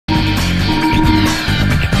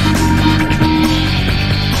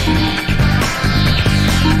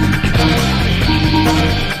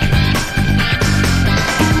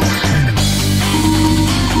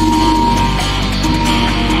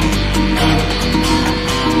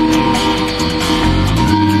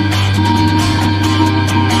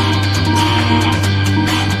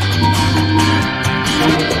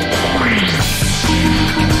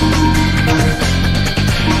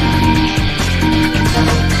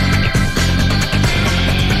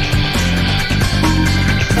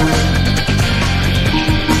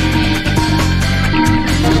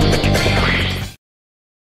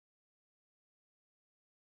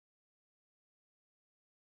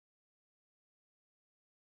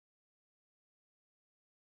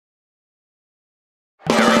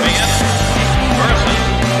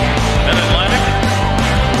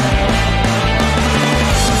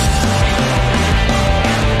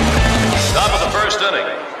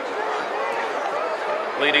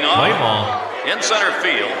Leading off, Play ball. in center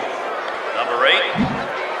field, number 8.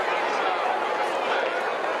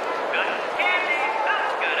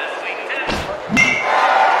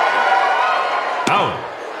 Out.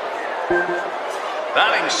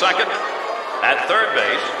 Batting second at third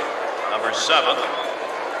base, number 7.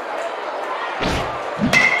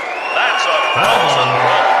 That's a frozen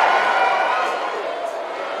ball.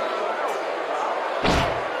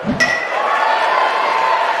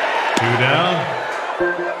 Two down.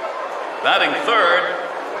 Batting third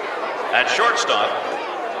at shortstop,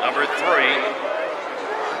 number 3.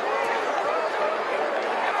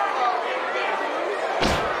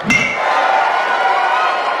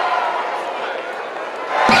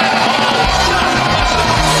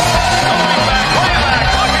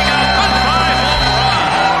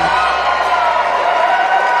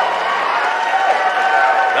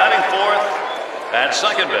 At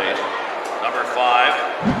second base, number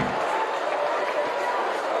 5.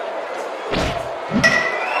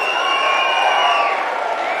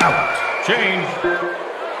 Out. Change.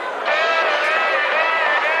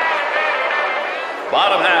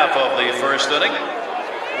 Bottom half of the first inning.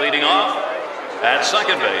 Leading off at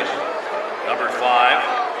second base, number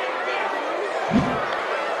 5.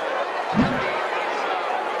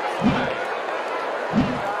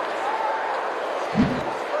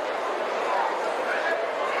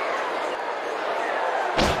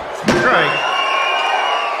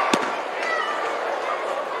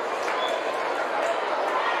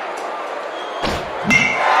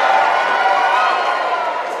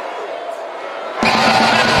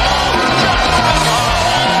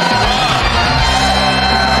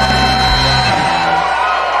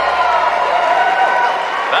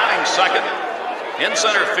 Second, in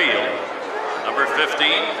center field, number 15.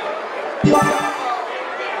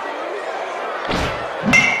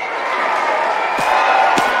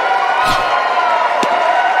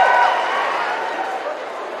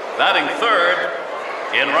 Batting third,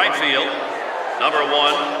 in right field, number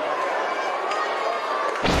 1.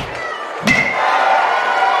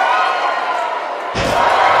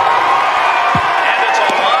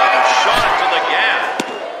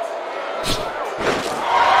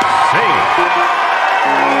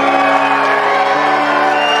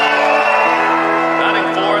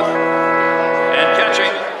 Batting fourth and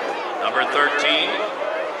catching, number 13.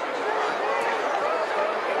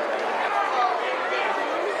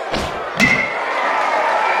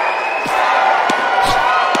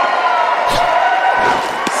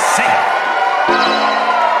 Safe.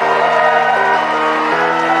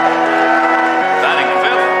 Batting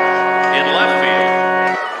fifth in left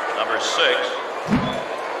field, number 6.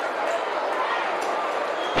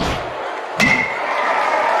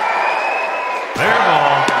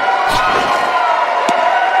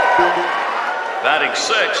 Batting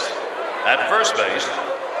sixth at first base,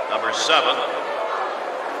 number 7.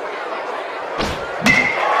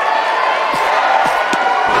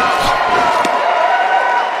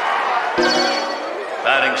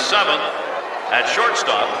 Batting seventh at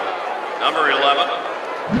shortstop, number 11.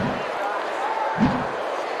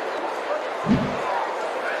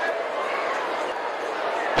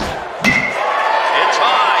 It's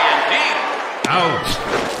high and deep. Out.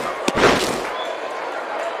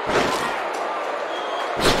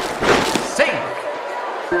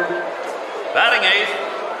 Batting eighth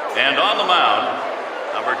and on the mound,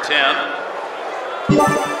 number 10.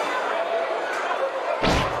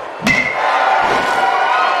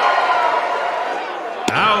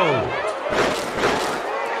 Out.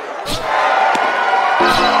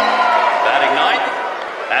 Batting ninth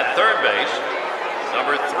at third base,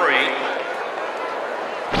 number 3.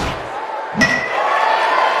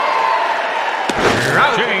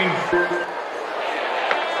 Change.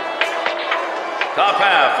 Top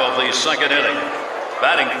half of the second inning.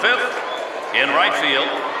 Batting fifth in right field,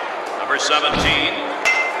 number 17.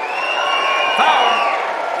 Foul.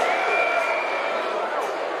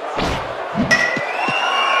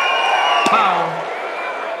 Foul.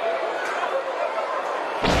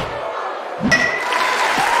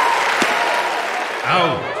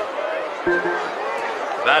 Out.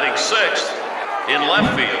 Batting sixth in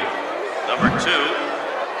left field, number 2.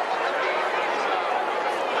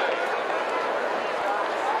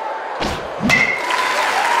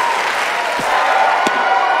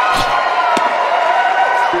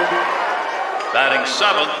 Batting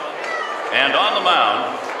seventh and on the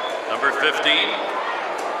mound, number 15.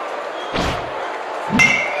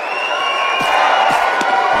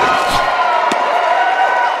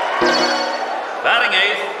 Batting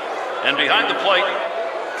eighth and behind the plate,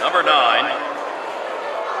 number 9.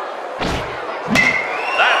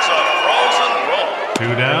 That's a frozen roll.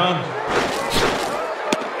 2 down.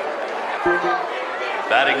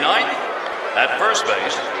 Batting ninth at first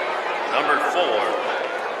base, number 4.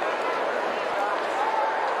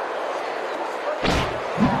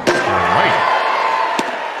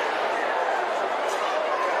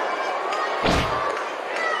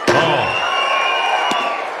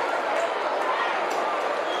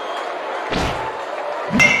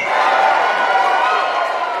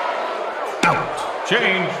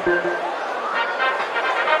 Change.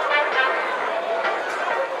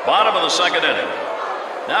 Bottom of the second inning.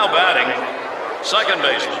 Now batting, second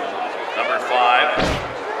baseman, number 5.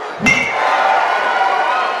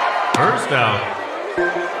 First out.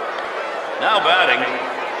 Now batting,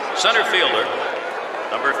 center fielder,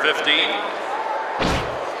 number 15.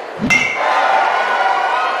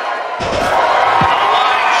 A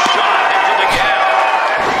line shot into the gap.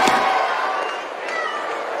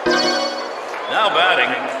 Now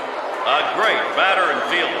batting, a great batter and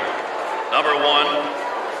fielder, number 1.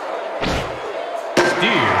 Deer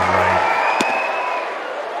right.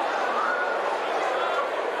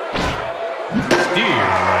 Deer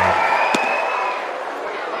right.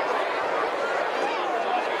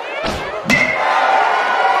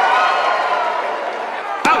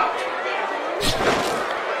 Out.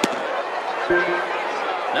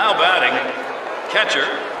 Now batting, catcher,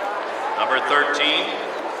 number 13.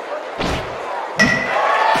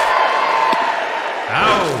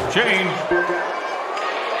 Out. Change.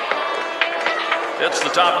 It's the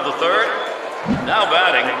top of the third. Now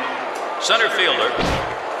batting, center fielder,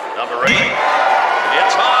 number 8.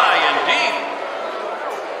 It's high and deep.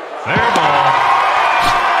 Fair ball.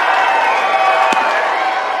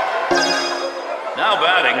 Now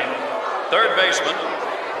batting, third baseman,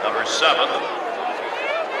 number 7.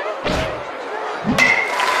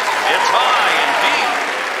 It's high and deep.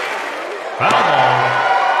 Foul ball.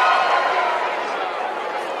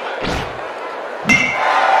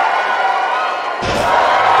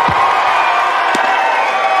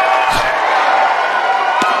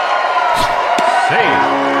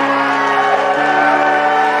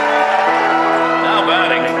 Now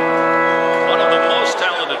batting, one of the most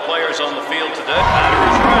talented players on the field today. Batter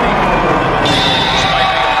is ready. This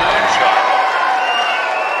might be a long shot.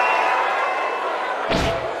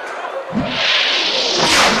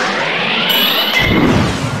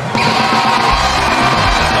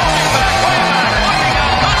 Going back, way back, looking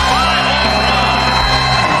out, goodbye, home run.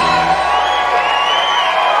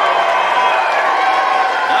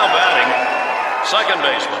 Now batting, second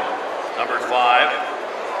baseman, number 5.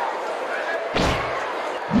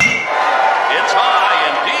 It's high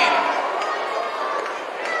and deep.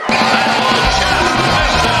 That ball just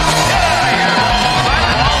misses. Get out of here, ball. That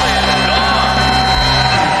ball is gone.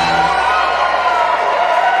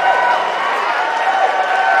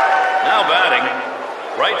 Now batting,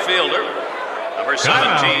 right fielder, number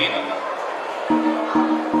 17.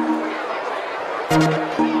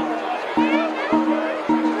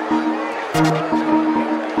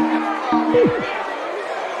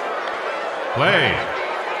 Play.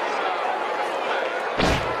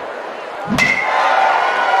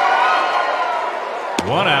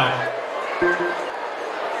 One out.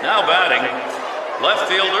 Now batting, left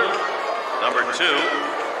fielder, number 2.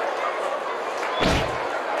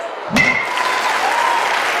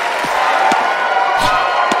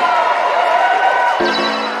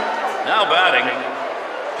 Now batting,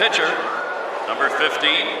 pitcher, number 15.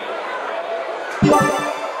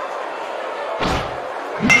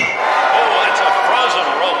 Oh, that's a frozen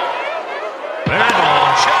rope. That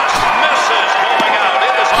ball just misses going out.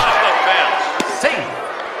 It is off the fence. Safe.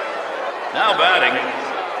 Now batting,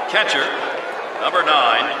 catcher, number 9.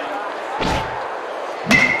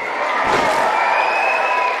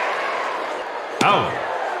 Out.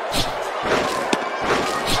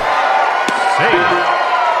 Safe.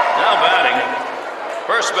 Now batting,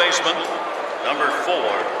 first baseman, number 4.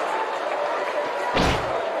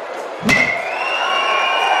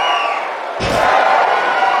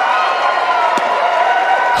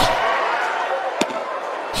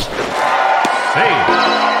 Safe.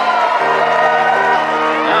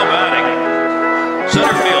 Now batting,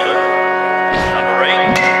 center fielder, number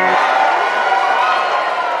 8.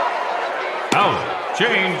 Out.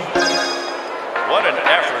 Change. What an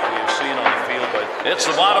effort we've seen on the field, but it's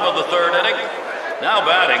the bottom of the third inning. Now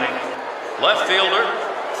batting, left fielder,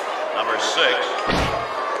 number 6.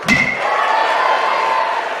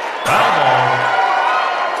 Foul ball.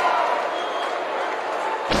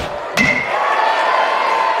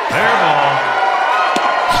 Fair ball.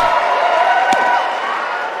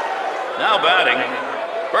 Now batting,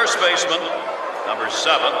 first baseman, number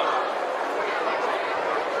 7.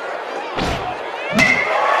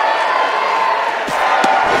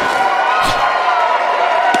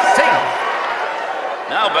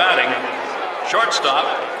 Shortstop,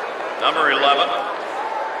 number 11.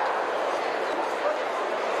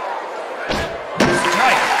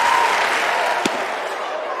 Strike.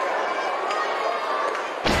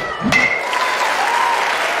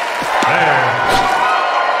 There.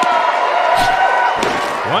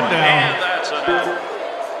 One down. And that's an out.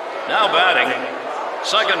 Now batting,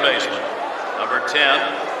 second baseman, number 10.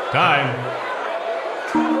 Time.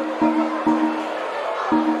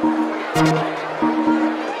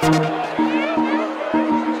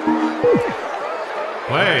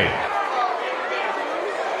 Play.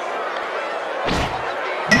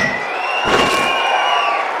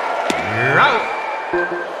 You're out.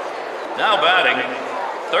 Now batting,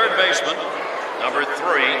 third baseman, number 3.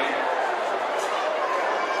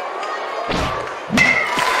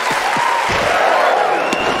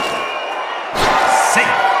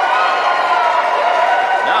 Safe.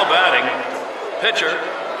 Now batting, pitcher,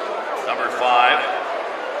 number 5.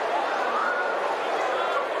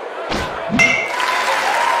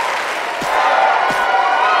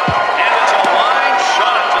 And it's a line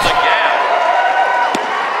shot to the gap.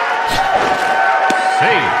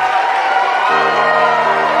 Save.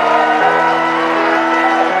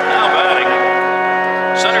 Now batting,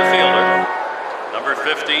 center fielder, number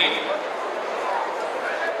 15.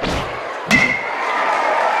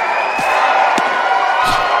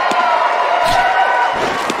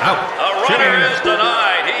 Out. A runner Change. is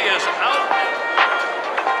denied. He is out.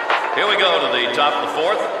 Here we go to the top of the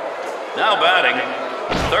fourth. Now batting,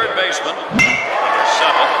 third baseman, number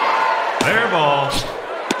 7. Fair ball.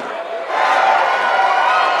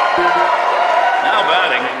 Now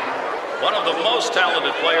batting, one of the most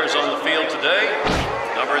talented players on the field today,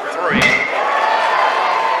 number 3.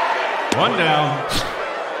 One down.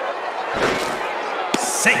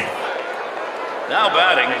 Safe. Now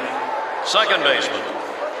batting, second baseman,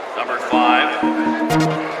 number 5.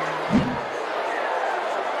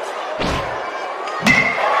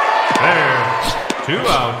 There. 2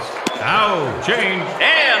 outs. Now change.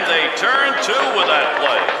 And they turn 2 with that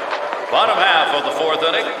play. Bottom half of the fourth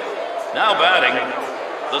inning. Now batting,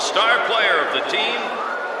 the star player of the team,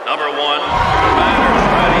 number 1. The batter's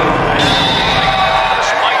ready. And this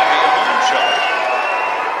might be a moonshot.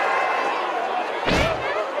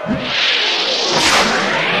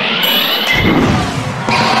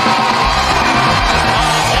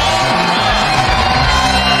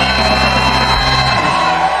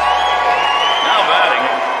 Now batting,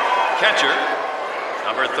 catcher,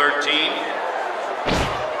 number 13.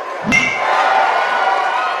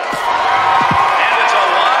 And it's a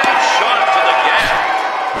line shot to the gap.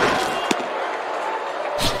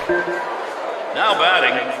 Now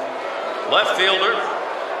batting, left fielder,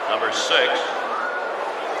 number 6.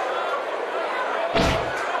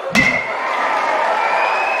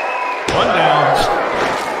 One down.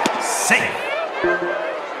 Safe.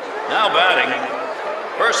 Now batting,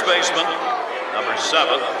 first baseman, number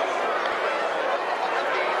 7.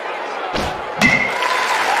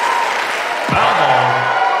 Foul ball.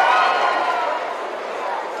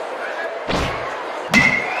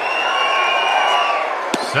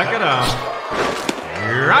 Second out.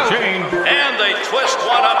 You're out. Change. And they twist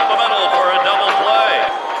one up the middle for a double play.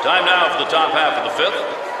 Time now for the top half of the fifth.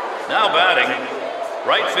 Now batting,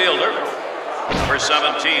 right fielder, number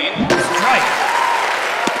 17. Strike.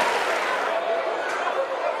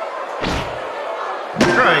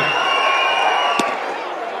 Strike.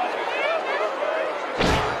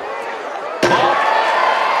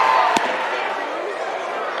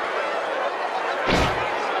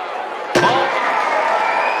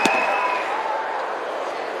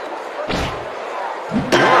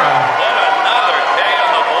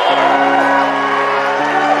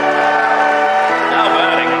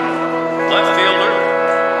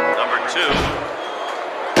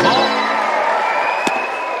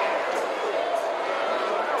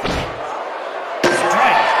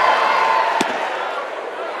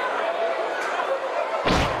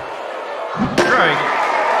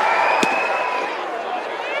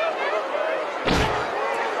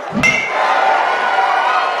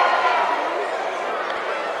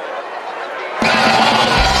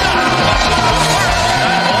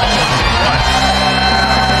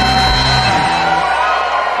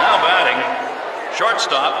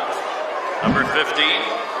 Shortstop, number 15.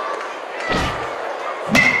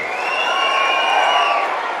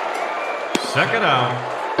 Second out.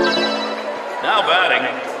 Now batting,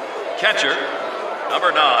 catcher,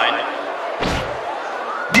 number 9.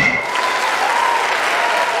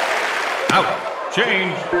 Out.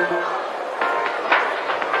 Change.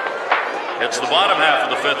 It's the bottom half of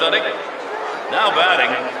the fifth inning. Now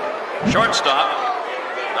batting, shortstop,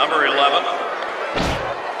 number 11.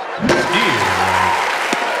 Deal.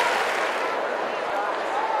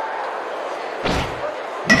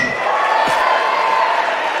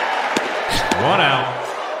 1 out.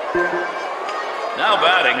 Now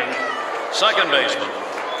batting, second baseman,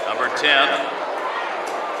 number 10.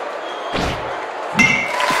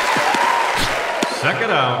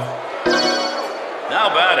 Second out. Now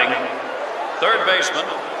batting, third baseman,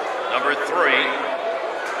 number 3.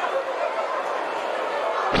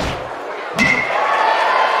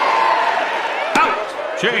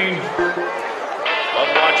 Out. Change.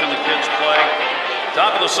 Love watching the kids play.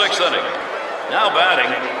 Top of the 6th inning. Now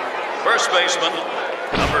batting, first baseman,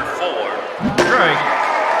 number 4. Strike.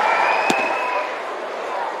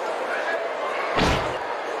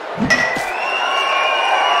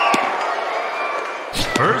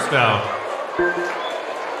 First out.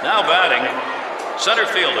 Now batting, center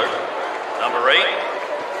fielder, number 8.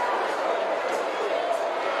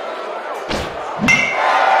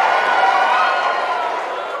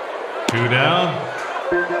 Two down.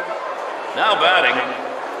 Now batting,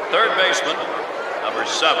 third baseman, number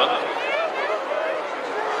 7.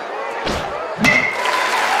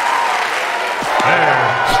 There.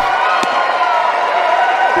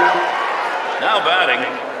 Now batting,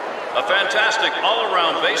 a fantastic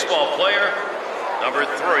all-around baseball player, number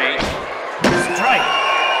 3. Strike.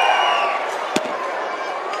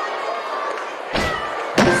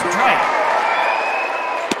 Strike.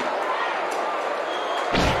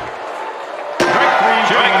 Strike 3. Strike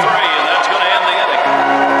Change. 3, and that's going to end the inning.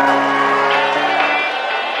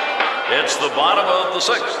 It's the bottom of the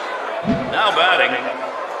 6th. Now batting,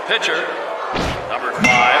 pitcher, number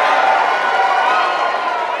 5.